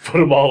just put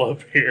them all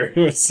up here.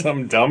 With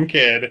some dumb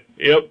kid.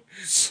 Yep.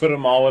 Put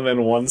them all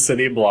within one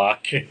city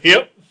block.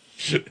 Yep.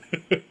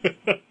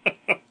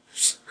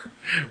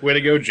 Way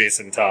to go,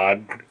 Jason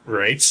Todd.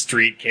 Right.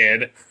 Street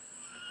kid.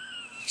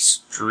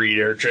 Street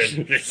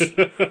urchin.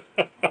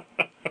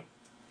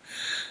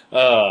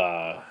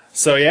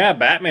 So yeah,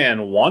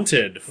 Batman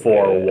wanted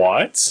for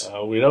what?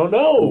 We don't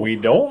know. We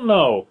don't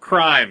know.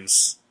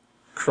 Crimes.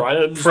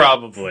 Crimes?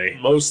 Probably.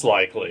 Most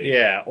likely.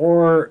 Yeah,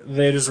 or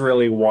they just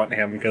really want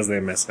him because they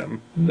miss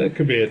him. That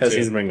could be it, Because too.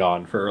 he's been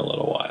gone for a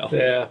little while.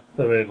 Yeah.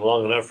 I mean,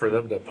 long enough for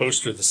them to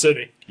poster the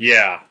city.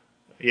 Yeah.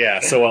 Yeah,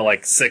 so what,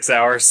 like 6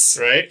 hours?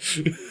 Right?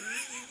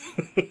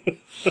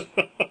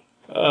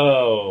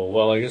 Oh,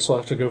 well, I guess we'll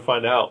have to go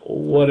find out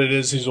what it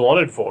is he's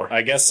wanted for.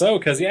 I guess so,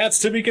 because yeah, it's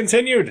to be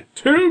continued.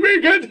 To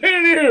be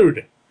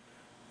continued!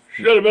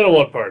 Should have been a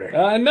one-parter.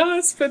 No,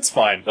 it's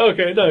fine.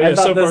 Okay, no, I yeah,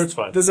 thought so this, far it's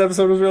fine. This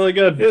episode was really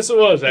good. Yes, it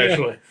was,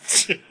 actually.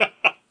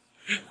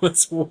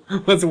 Let's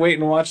wait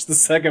and watch the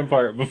second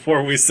part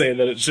before we say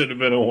that it should have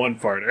been a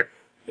one-parter.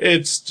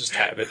 It's just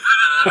habit.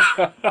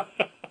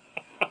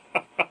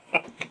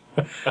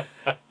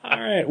 All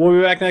right, we'll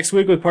be back next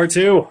week with part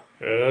 2.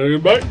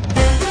 Goodbye.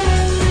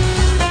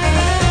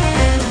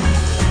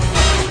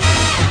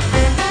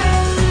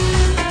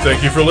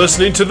 Thank you for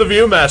listening to The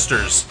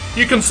Viewmasters.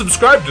 You can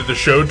subscribe to the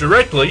show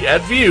directly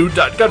at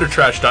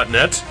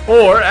view.guttertrash.net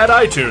or at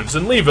iTunes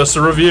and leave us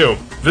a review.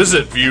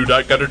 Visit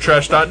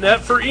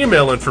view.guttertrash.net for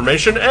email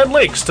information and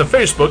links to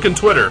Facebook and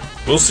Twitter.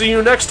 We'll see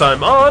you next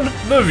time on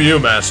The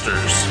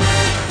Viewmasters.